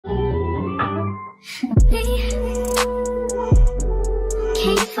Can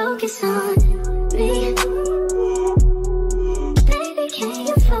you focus on me? Baby, can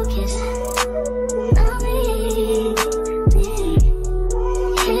you focus on me?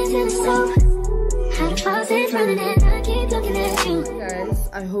 Hands in the stove, how the faucet's running and I keep looking at you. Guys,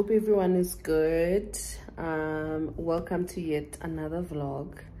 I hope everyone is good. Welcome to yet another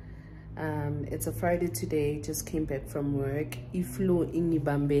vlog. It's a Friday today, just came back from work. Iflu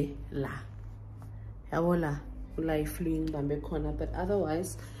inibambe la. Yawola. Ula iflu inibambe kona. But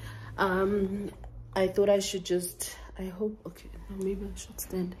otherwise, I thought I should just, okay, maybe I should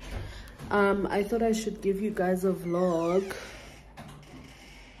stand. I thought I should give you guys a vlog.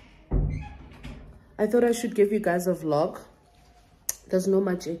 There's not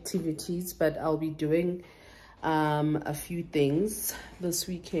much activities, but I'll be doing a few things this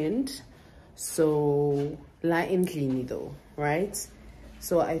weekend. So la endlini though, right?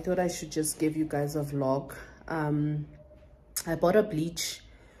 So I thought I should just give you guys a vlog. I bought a bleach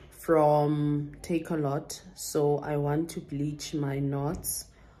from Take a Lot, so I want to bleach my knots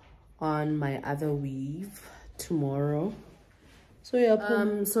on my other weave tomorrow. So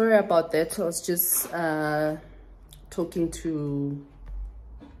yeah, sorry about that. I was just talking to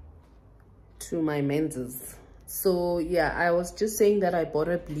my menses. So yeah, I was just saying that I bought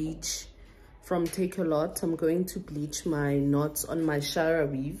a bleach from Take a Lot. I'm going to bleach my knots on my Shara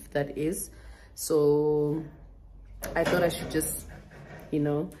weave, that is. So I thought I should just, you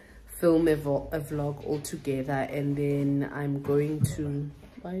know, film a vlog all together, and then I'm going to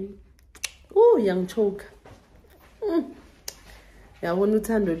buy, oh, young choke. Yeah, when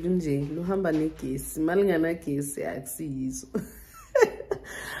uthando lunje luhamba negesi malingana gesi akusiyizo.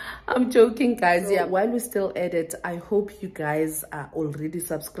 I'm joking, guys. Yeah, while we're still at it, I hope you guys are already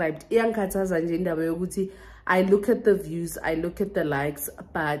subscribed. I look at the views, I look at the likes,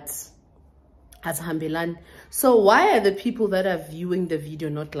 but as hambelan. So why are the people that are viewing the video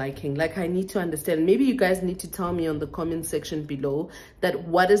not liking? Like, I need to understand. Maybe you guys need to tell me on the comment section below that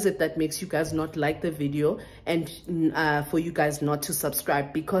what is it that makes you guys not like the video, and for you guys not to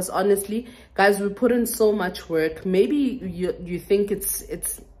subscribe. Because honestly, guys, we put in so much work. Maybe you think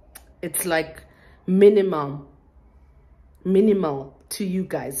it's like minimal to you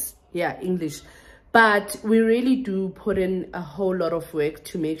guys. Yeah, English. But we really do put in a whole lot of work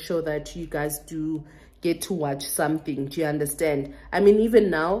to make sure that you guys do get to watch something. Do you understand? I mean,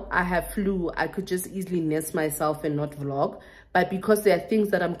 even now, I have flu. I could just easily nest myself and not vlog. But because there are things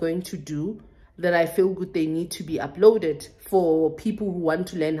that I'm going to do that I feel good, they need to be uploaded for people who want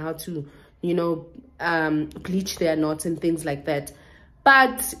to learn how to, you know, bleach their knots and things like that.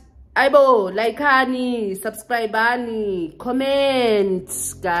 But Aibo, like ani, subscribe ani, comment,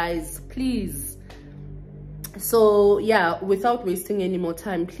 guys, please. So yeah, without wasting any more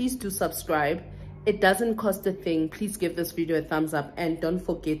time, please do subscribe. It doesn't cost a thing. Please give this video a thumbs up, and don't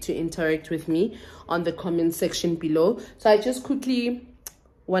forget to interact with me on the comment section below. So I just quickly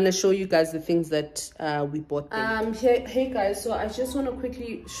want to show you guys the things that we bought there. Hey guys, so I just want to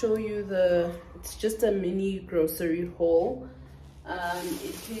quickly show you it's just a mini grocery haul.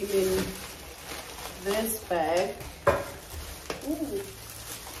 It came in this bag. Ooh.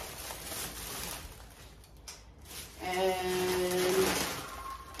 And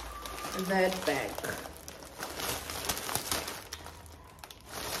that bag.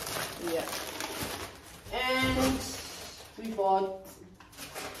 Yeah. And we bought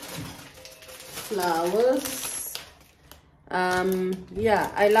flowers.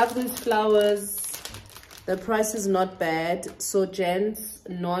 Yeah, I love these flowers. The price is not bad. So gents,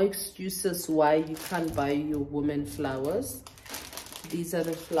 no excuses why you can't buy your woman flowers. These are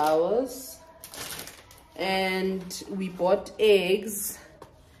the flowers. And we bought eggs.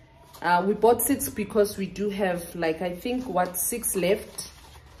 We bought 6 because we do have, like, I think 6 left.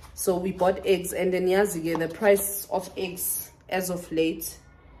 So we bought eggs, and then again the price of eggs as of late,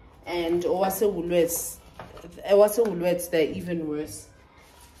 and Owase Woolworths, they're even worse.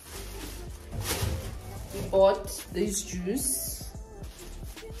 We bought this juice.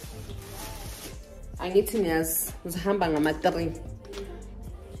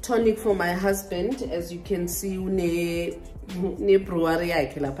 Tonic for my husband. As you can see,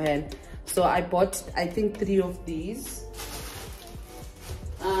 so I bought, I think, 3 of these.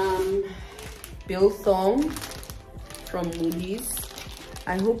 Biltong from Woolies.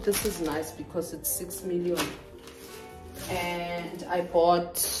 I hope this is nice because it's 6 million. And I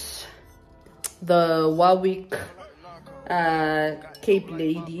bought the Warwick Cape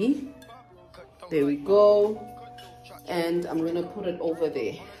Lady. There we go. And I'm gonna put it over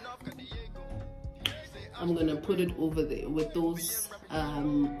there. I'm gonna put it over there with those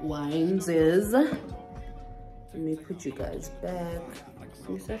wines is. Let me put you guys back.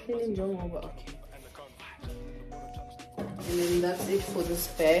 Okay. And then that's it for this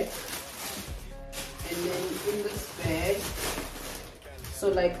bag. And then in this bag, so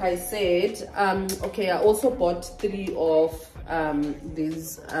like I said, okay, I also bought 3 of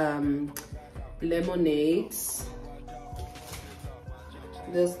these lemonades.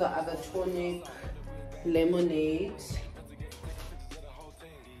 There's the other tonic, lemonade,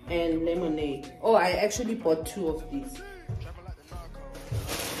 and lemonade. Oh, I actually bought 2 of these.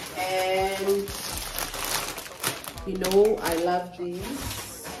 And you know, I love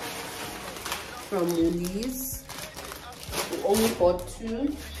these from Woolies. We only bought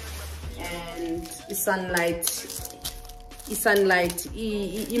 2, and sunlight,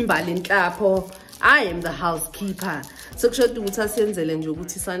 imbali nhlapho. I am the housekeeper. So kusho ukuthi asenzele nje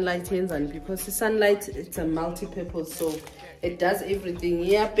ukuthi sunlight yenzani, because sunlight, it's a multi-purpose, so it does everything.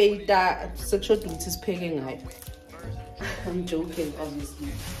 Iyapeyita, so kusho ukuthi sipheke ngayo. I'm joking, obviously.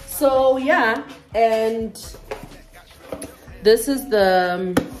 So yeah, and this is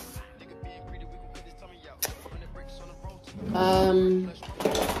the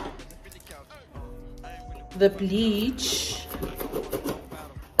bleach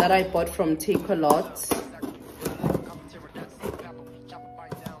that I bought from Take-A-Lot.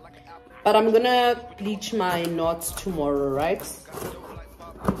 But I'm gonna bleach my knots tomorrow, right?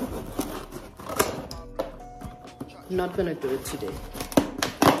 I'm not gonna do it today.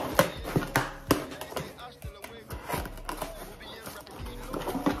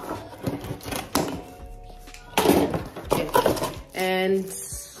 Okay. And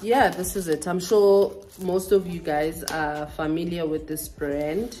yeah, this is it. I'm sure most of you guys are familiar with this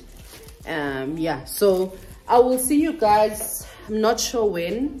brand. Yeah, so I will see you guys, I'm not sure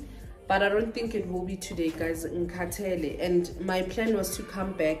when, but I don't think it will be today, guys, in Katele. And my plan was to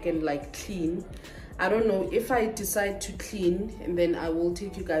come back and like clean. I don't know if I decide to clean, and then I will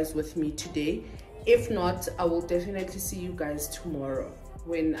take you guys with me today. If not, I will definitely see you guys tomorrow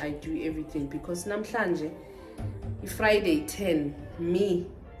when I do everything, because namhlanje Friday 10, me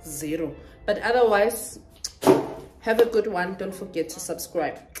 0. But otherwise, have a good one. Don't forget to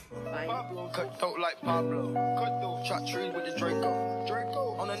subscribe. Bye. Cut throat like Pablo. Cut throat, chop trees with the Draco.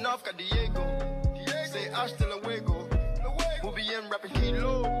 Draco on the north got Diego. Say hasta luego. We'll be in rapping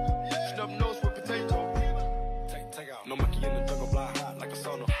kilo. Snub nose with potato. Take out. No monkey in the jungle, blind hot like a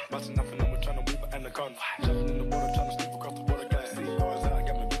sauna. Bouncing nothing, I'm trying to weep an anaconda. Jumping in the water, trying to slip across the water. Got see yours out,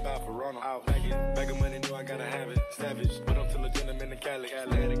 got me big bad for Ronald. Out bag of money, know I gotta have it. Savage, but I'm still a gentleman in Cali.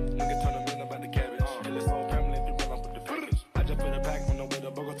 Atlantic, nigga turn them in about the cabbage. Kill his whole family if you run off with the package. I just put a pack on the way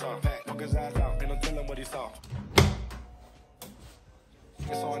to Bogota. Poke his eyes out, and I'm telling what he saw.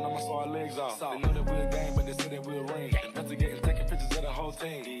 It's on, I'ma saw our legs off. They know that we're a gang, but they say that we're a ring. Investigating, taking pictures of the whole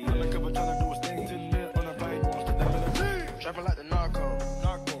team. Undercover trying to do his thing to the net on a plane. Trapping like the narco.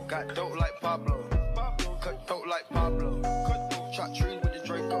 Got dope like Pablo. Cut throat like Pablo. Chop trees with the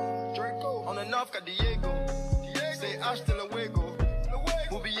Draco. On the north got Diego. Say hasta luego.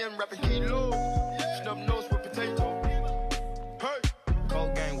 We'll be in rapping kilo. Snub nose with potato. Hey.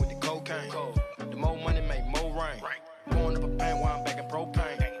 Cold gang with the cocaine. The more money make more rain. Going up a paint while I'm back in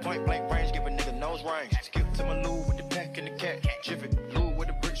propane. Point blank range, give a nigga nose range. Skip to my loo with the pack and the cat. Jiffy, loo with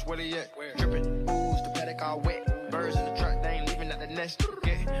the bricks, where they at? Drippin', booze, the paddock all wet. Birds in the truck, they ain't leaving at the nest.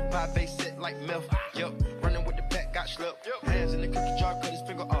 Get pie face set like milk. Yup, running with the pack, got slipped. Hands in the cookie jar, cut his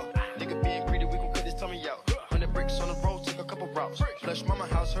finger off. Nigga being greedy, we gon' cut his tummy out. 100 bricks on the road, took a couple routes. Flush mama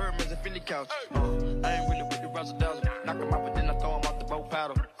house, Hermes and Philly couch. I ain't really with the razzle dazzle. Knock him out, but then I throw him out the boat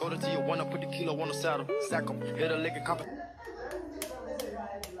paddle. Go to Tijuana, put the kilo on the saddle. Sack him, hit a lick and cop it.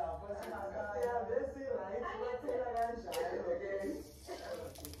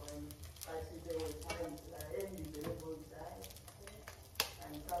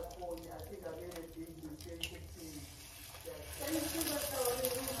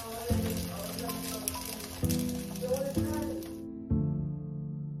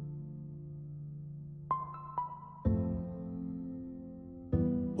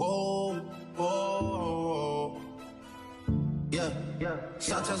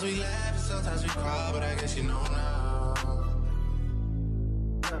 Sometimes we laugh and sometimes we cry, but I guess you know now.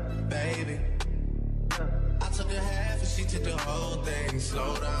 Baby, I took a half and she took the whole thing.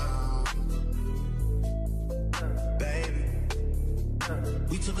 Slow down. Baby,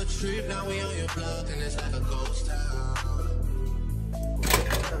 we took a trip, now we on your block and it's like a ghost town.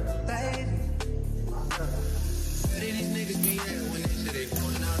 Baby, where did these niggas be at when they say they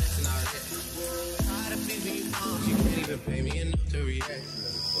going out this and all that? Tired of beating you phones, you can't even pay me enough to react.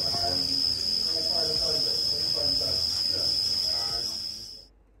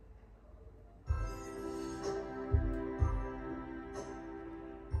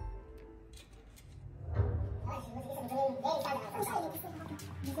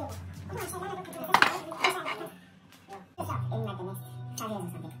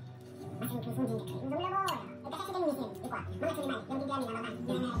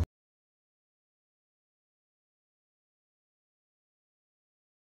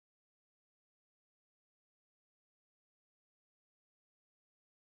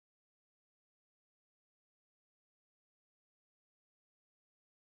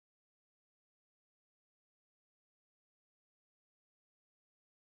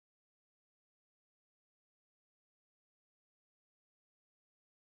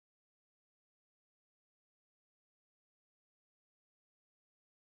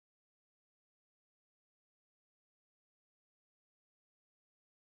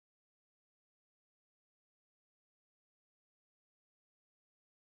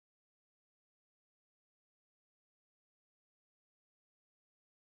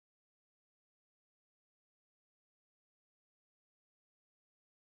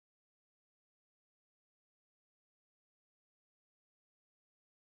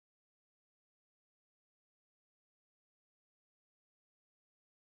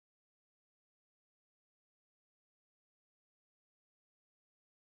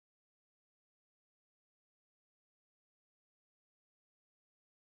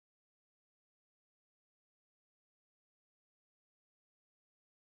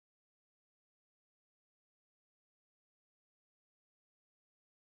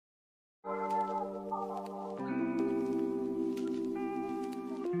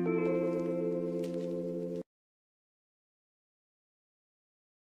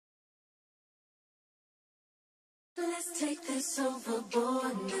 Let's take this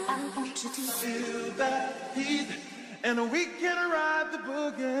overboard now. I want you to Feel that heat, and we can ride the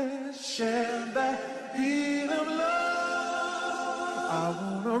boogie. Share that heat of love.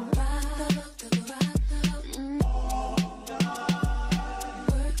 I wanna ride.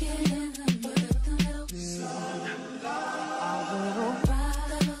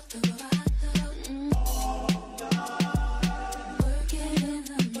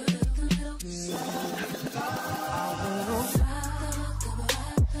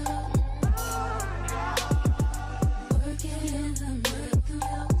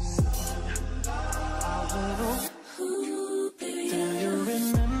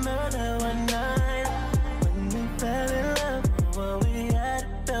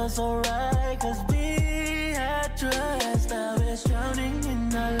 Alright, cause we had trust. Now it's drowning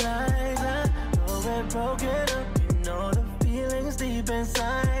in our lives. I know we're broken up, you know the feelings deep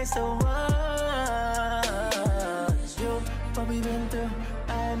inside. So you, what we've been through,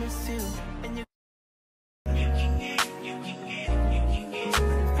 I miss you. And you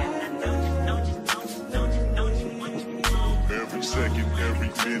every second, every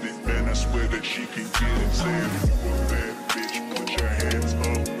minute, man, I swear that she can get it. Saying you a bad bitch, put your hands up.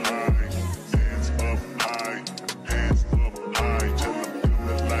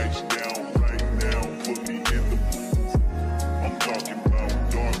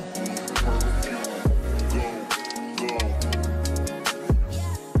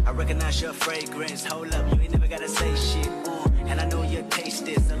 Your fragrance, hold up, you ain't never gotta say shit, and I know your taste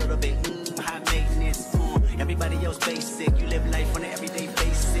is a little bit, high maintenance, everybody else basic, you live life on an everyday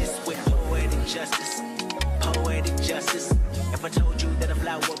basis, with poetic justice, poetic justice. If I told you that a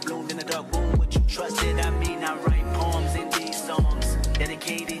flower bloomed in a dark room, would you trust it? I mean, I write poems in these songs,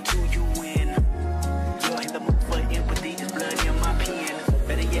 dedicated to you when you're in the mood for empathy, is blood in my pen,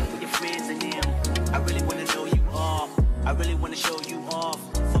 better yet with your friends and them, I really wanna know you all, I really wanna show you off.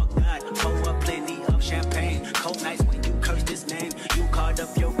 Pour up plenty of champagne. Cold nights when you curse this name. You called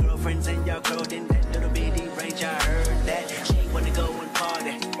up your girlfriends and your girl in that little bitty range. I heard that she wanna go and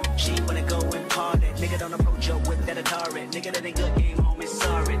party. She wanna go and party. Nigga don't approach her with that Atari. Nigga that ain't good game, homie,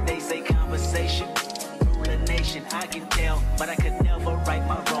 sorry. They say conversation rule a nation. I can tell, but I could never right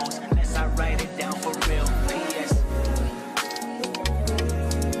my wrongs unless I write it down for real. P.S.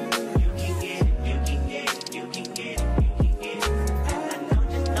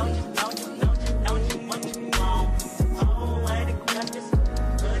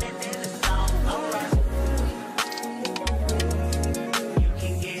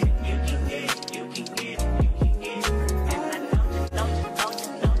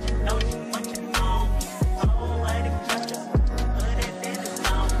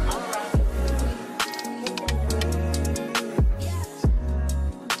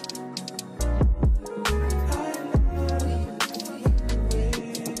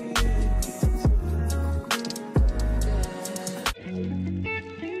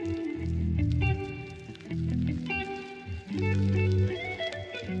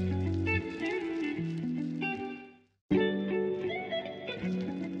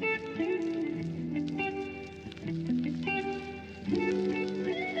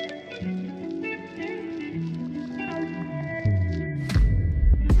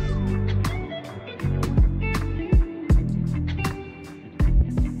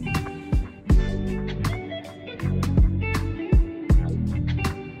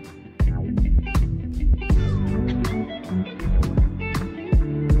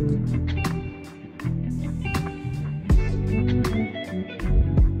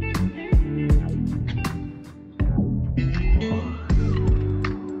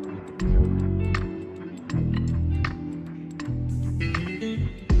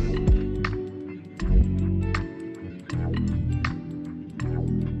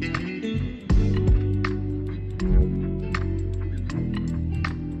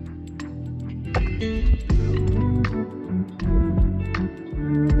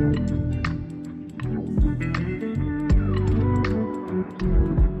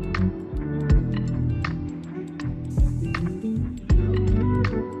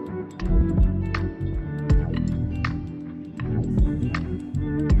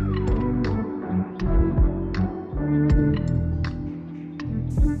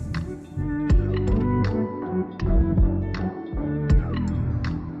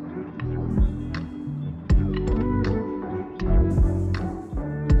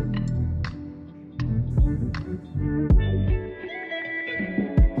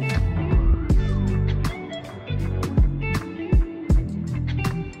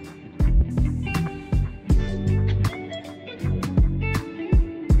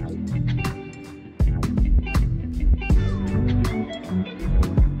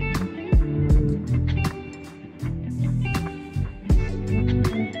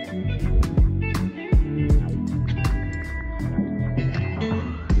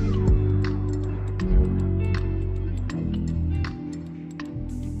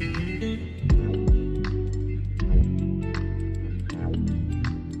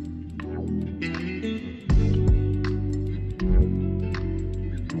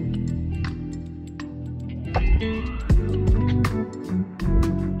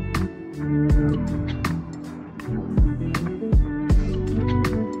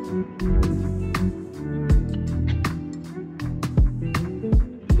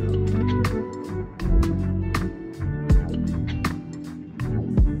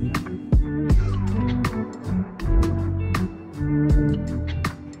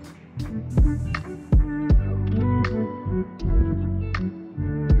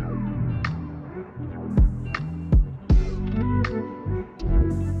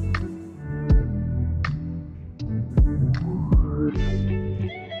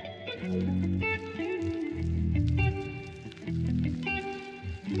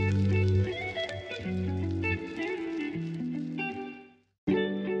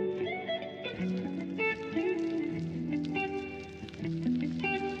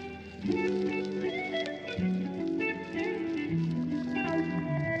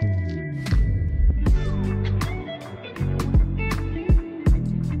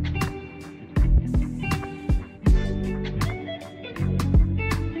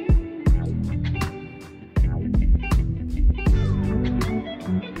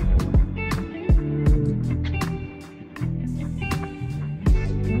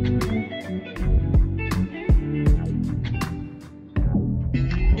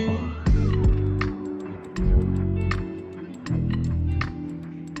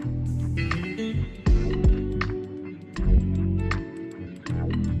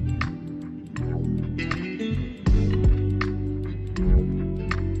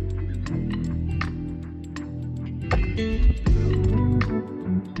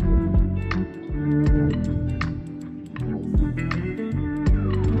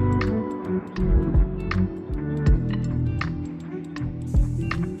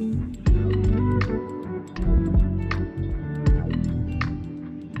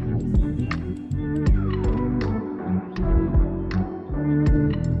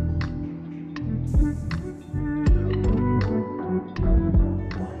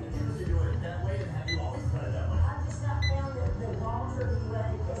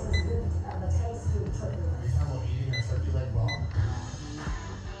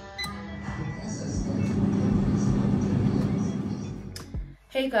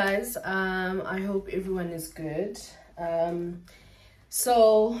 Hey guys, I hope everyone is good.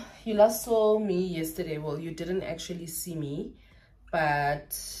 So you last saw me yesterday. Well, you didn't actually see me,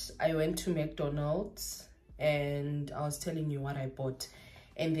 but I went to McDonald's and I was telling you what I bought.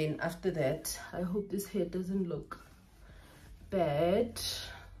 And then after that, I hope this hair doesn't look bad.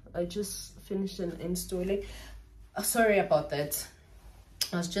 I just finished an installing. Sorry about that.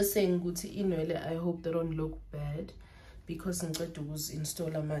 I was just saying, I hope they don't look bad because I'm going to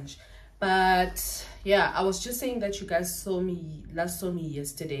install a munch. But yeah, I was just saying that you guys last saw me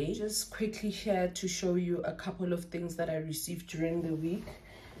yesterday. Just quickly here to show you a couple of things that I received during the week.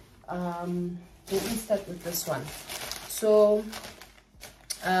 Let me start with this one. So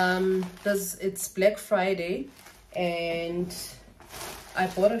it's Black Friday and I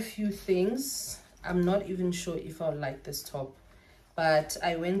bought a few things. I'm not even sure if I'll like this top, but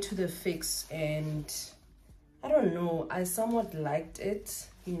I went to the Fix and I don't know, I somewhat liked it,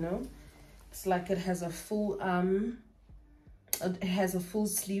 you know. It's like it has a full it has a full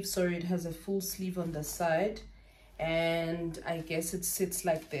sleeve, sorry, it has a full sleeve on the side, and I guess it sits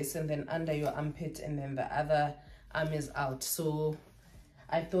like this and then under your armpit, and then the other arm is out. So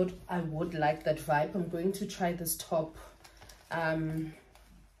I thought I would like that vibe. I'm going to try this top. I'm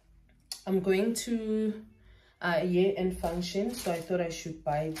going to a year-end function, so I thought I should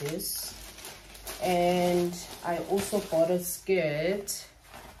buy this. And I also bought a skirt,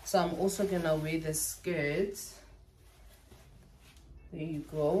 so I'm also gonna wear the skirt. There you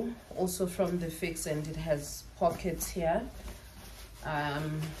go, also from the Fix, and it has pockets here.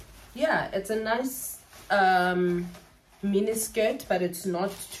 Yeah, it's a nice mini skirt, but it's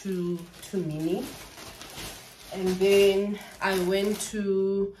not too mini. And then I went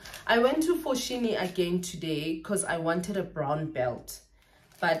to Foschini again today because I wanted a brown belt,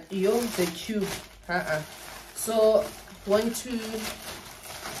 but the cube so went to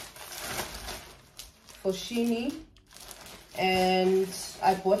Foschini and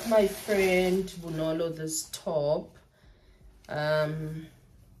I bought my friend Bunolo this top. Yeah,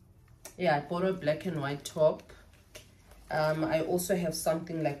 I bought a black and white top. I also have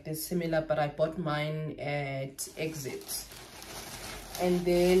something like this similar, but I bought mine at Exit. And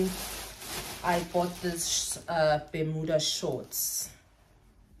then I bought this Bermuda shorts.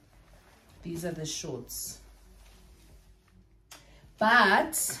 These are the shorts.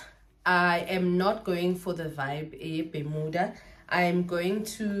 But I am not going for the vibe Bermuda. I am going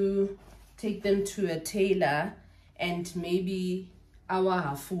to take them to a tailor and maybe our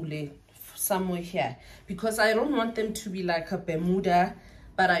hafule somewhere here, because I don't want them to be like a Bermuda,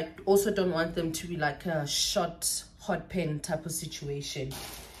 but I also don't want them to be like a short hot pen type of situation.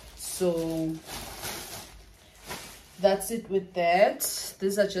 So that's it with that.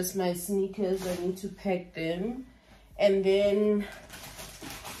 These are just my sneakers. I need to pack them. And then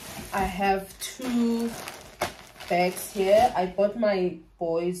I have 2 bags here. I bought my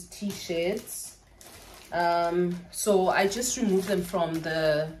boys t-shirts. So I just removed them from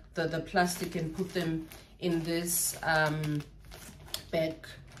the plastic and put them in this bag,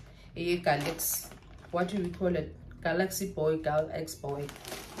 a Galaxy, what do we call it, Galaxy Boy, Gal X Boy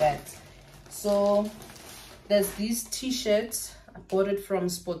bag. So there's these t-shirts. I bought it from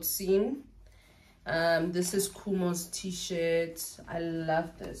Sportscene. This is Kumo's t-shirt. I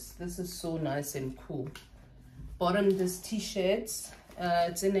love this. This is so nice and cool. Bought him this t-shirt.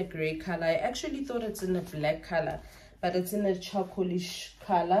 It's in a gray color. I actually thought it's in a black color, but it's in a charcoalish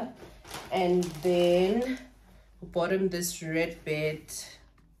color. And then bought him this red bed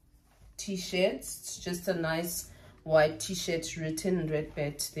t-shirt. It's just a nice white t-shirt written red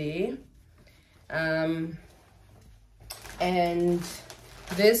bed there. And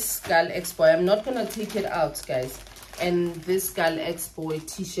this Girl X Boy, I'm not gonna take it out, guys. And this Girl X Boy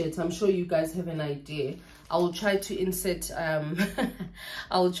t-shirt, I'm sure you guys have an idea. I will try to insert I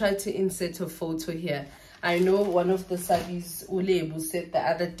will try to insert a photo here. I know one of the Sadis Ulebu said the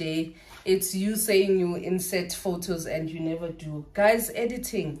other day, it's you saying you insert photos and you never do. Guys,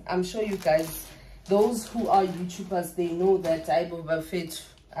 editing, I'm sure you guys, those who are YouTubers, they know that I bova fit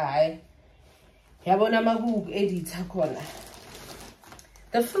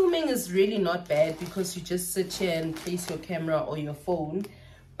the filming is really not bad because you just sit here and place your camera or your phone,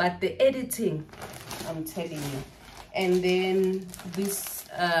 but the editing, I'm telling you. And then this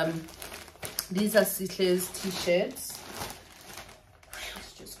these are Sitle's t-shirts.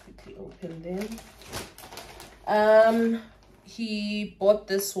 Let's just quickly open them. He bought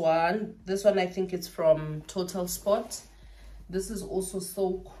this one. This one I think it's from Total Spot. This is also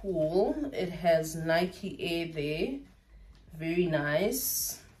so cool. It has Nike Air there. Very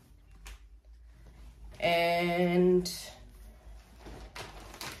nice. And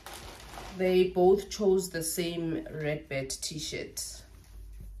they both chose the same red bed t-shirt.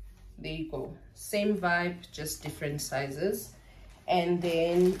 There you go, same vibe, just different sizes. And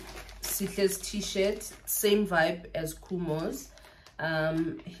then Sitle's t-shirt, same vibe as Kumo's.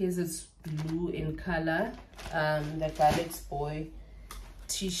 His is blue in color. The Galaxy Boy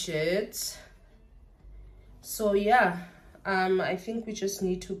t-shirt. So yeah, I think we just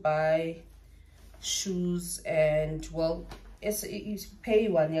need to buy shoes, and well, it's pay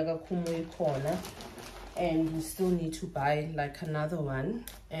one yaga Kumo corner, and we still need to buy like another one,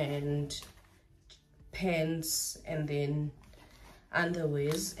 and pants, and then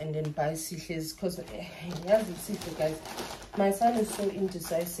underwears, and then buy Sitle's, because guys, my son is so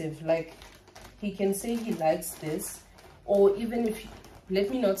indecisive. Like, he can say he likes this, or even if let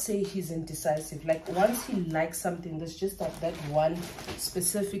me not say he's indecisive, like once he likes something, there's just like that one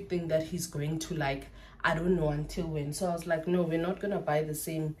specific thing that he's going to like. I don't know until when. So I was like, no, we're not gonna buy the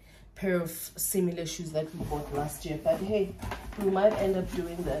same pair of similar shoes that we bought last year, but hey, we might end up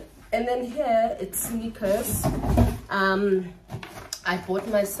doing that. And then here it's sneakers. I bought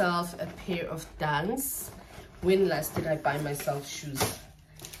myself a pair of Dunks. When last did I buy myself shoes?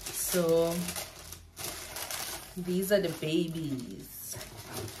 So these are the babies.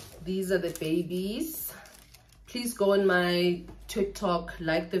 These are the babies. Please go on my TikTok,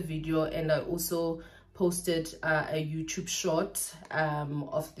 like the video, and I also posted a YouTube short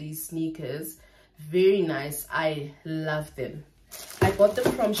of these sneakers. Very nice. I love them. I got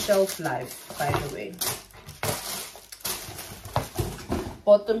them from Shelf Life, by the way.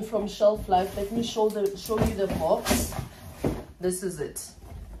 Bought them from Shelf Life. Let me show you the box. This is it.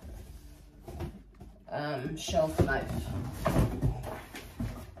 Shelf Life.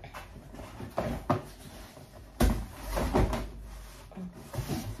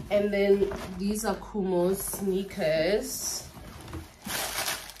 And then these are Kumo's sneakers,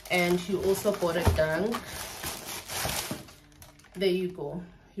 and he also bought a Dunk. There you go.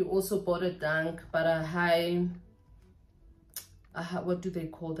 He also bought a Dunk, but a high, what do they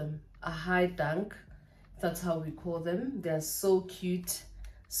call them? A high Dunk. That's how we call them. They're so cute,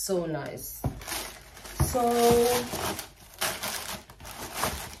 so nice. So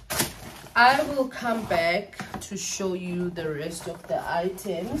I will come back to show you the rest of the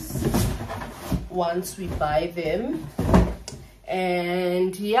items once we buy them.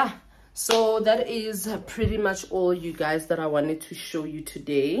 And yeah, so that is pretty much all, you guys, that I wanted to show you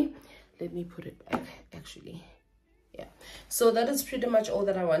today. Let me put it back, actually. Yeah, so that is pretty much all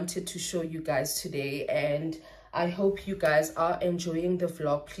that I wanted to show you guys today, and I hope you guys are enjoying the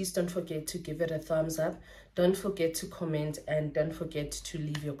vlog. Please don't forget to give it a thumbs up. Don't forget to comment, and don't forget to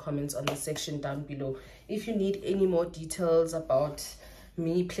leave your comments on the section down below. If you need any more details about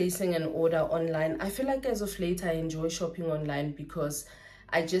me placing an order online, I feel like as of late I enjoy shopping online because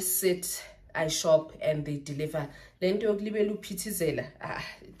I just sit, I shop, and they deliver. It's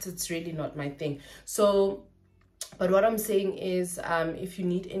really not my thing. So, but what I'm saying is, if you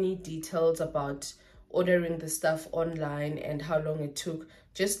need any details about ordering the stuff online and how long it took,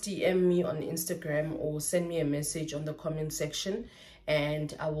 just DM me on Instagram or send me a message on the comment section,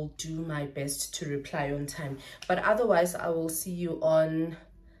 and I will do my best to reply on time. But otherwise, I will see you on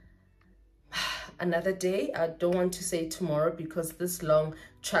another day. I don't want to say tomorrow because this long,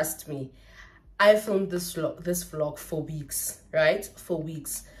 trust me, I filmed this vlog for weeks, right? For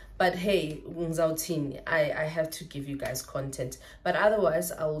weeks. But hey, I have to give you guys content. But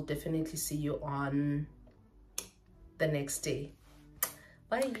otherwise, I will definitely see you on the next day.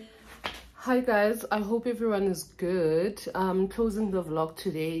 Bye. Hi guys, I hope everyone is good. I'm closing the vlog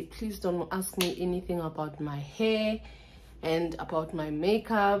today. Please don't ask me anything about my hair and about my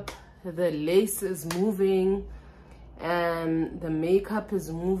makeup. The lace is moving and the makeup is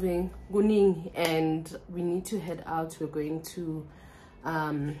moving, and we need to head out. We're going to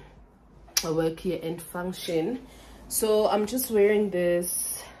a work year end function, so I'm just wearing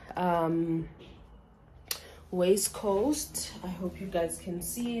this waistcoat. I hope you guys can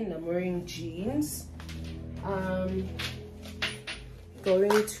see, and I'm wearing jeans.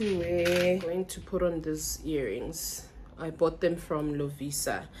 Going to put on these earrings. I bought them from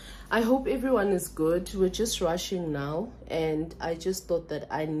Lovisa. I hope everyone is good. We're just rushing now, and I just thought that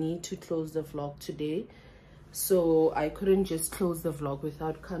I need to close the vlog today, so I couldn't just close the vlog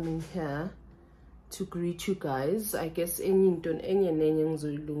without coming here to greet you guys. I guess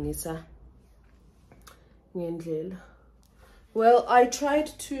well, I tried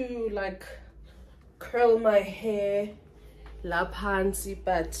to like curl my hair laphansi,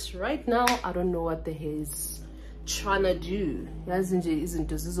 but right now I don't know what the hair is trying to do. Look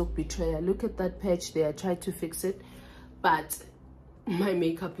at that patch there. I tried to fix it, but my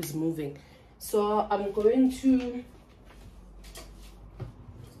makeup is moving. So I'm going to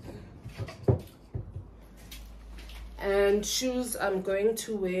and shoes, I'm going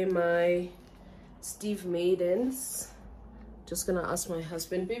to wear my Steve Maidens. Just gonna ask my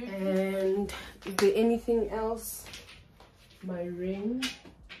husband, baby. And is there anything else? My ring.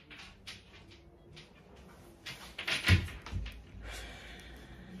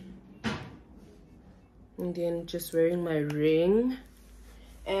 And then just wearing my ring.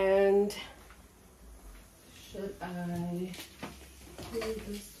 And should I wear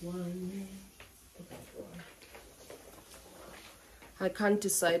this one? I can't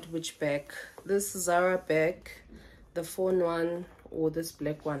decide which bag. This Zara bag, the phone one, or this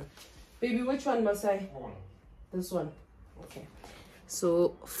black one. Baby, which one must I? This one. Okay.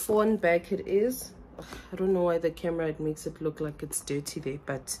 So phone bag it is. I don't know why the camera, it makes it look like it's dirty there,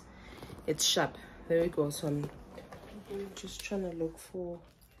 but it's sharp. There we go. So I'm just trying to look for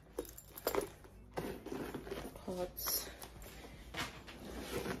cards.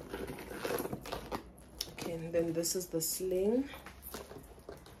 Okay, and then this is the sling.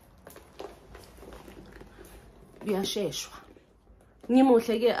 Biyasheshwa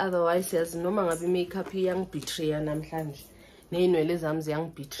ngimuhle ke, otherwise yazi noma ngabe makeup iyangibetray namhlanje neinwele zami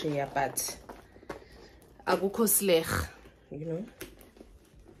ziyangibetray, but akukho sleg, you know.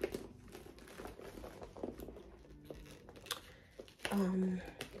 I'm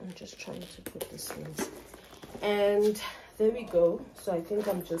just trying to put this things, and there we go. So I think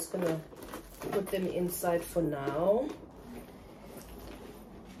I'm just gonna put them inside for now.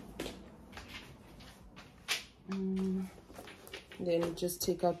 Then just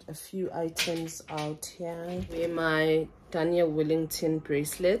take out a few items out here. Wear my Daniel Wellington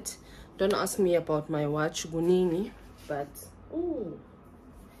bracelet. Don't ask me about my watch, Gunini, but ooh,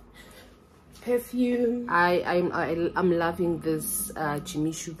 perfume. I'm loving this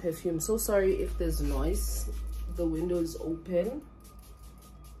Jimmy Choo perfume. So sorry if there's noise. The window is open.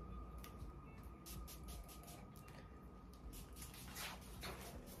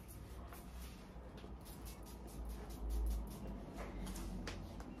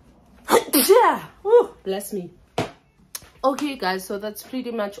 Yeah. Ooh, bless me. Okay guys, so that's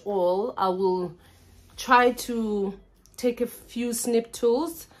pretty much all. I will try to take a few snip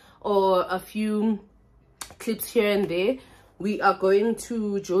tools or a few clips here and there. We are going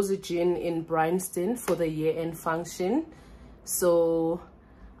to Josie Jean in Bryanston for the year-end function, so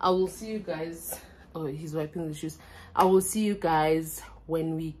I will see you guys. Oh, he's wiping the shoes. I will see you guys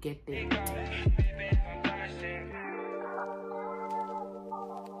when we get there.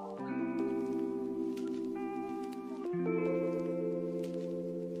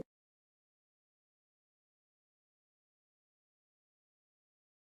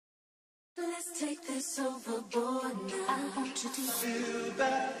 Let's take this overboard now. I want you to Feel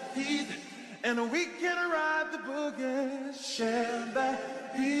that heat, and we can ride the boogie. Share that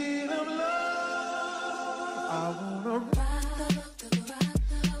heat of love. I wanna ride the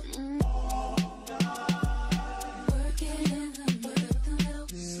work it in the middle.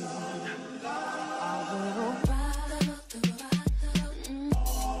 I wanna Ride the work it in the middle.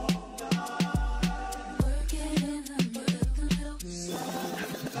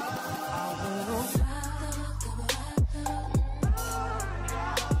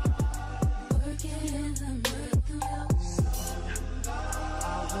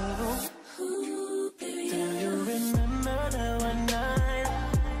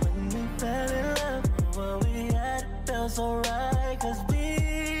 Alright, cause we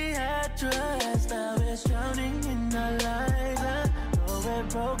had trust. Now it's drowning in our lives. I know we're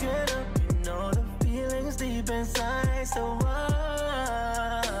broken up, you know the feelings deep inside. So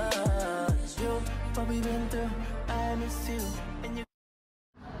what we've been through, I miss you and you.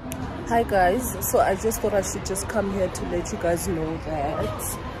 Hi guys, so I just thought I should just come here to let you guys know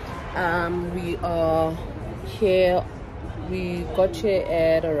that we are here. We got here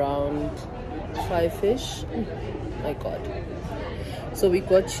at around 5ish. My god, so we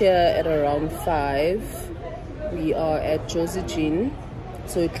got here at around 5. We are at Josie Jean,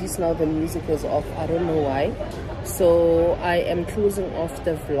 so at least now the music is off. I don't know why. So I am closing off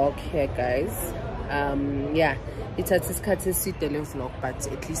the vlog here guys. Yeah, it's at this vlog, but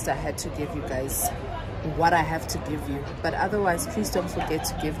at least I had to give you guys what I have to give you. But otherwise, please don't forget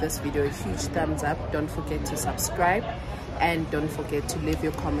to give this video a huge thumbs up. Don't forget to subscribe, and don't forget to leave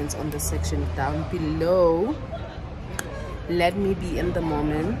your comments on the section down below. Let me be in the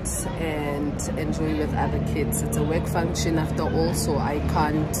moment and enjoy with other kids. It's a work function after all, so I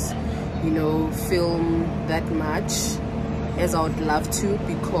can't, you know, film that much as I would love to,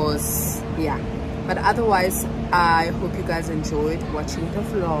 because yeah, But otherwise, I hope you guys enjoyed watching the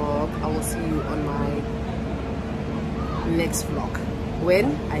vlog. I will see you on my next vlog.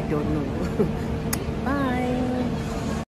 When? I don't know.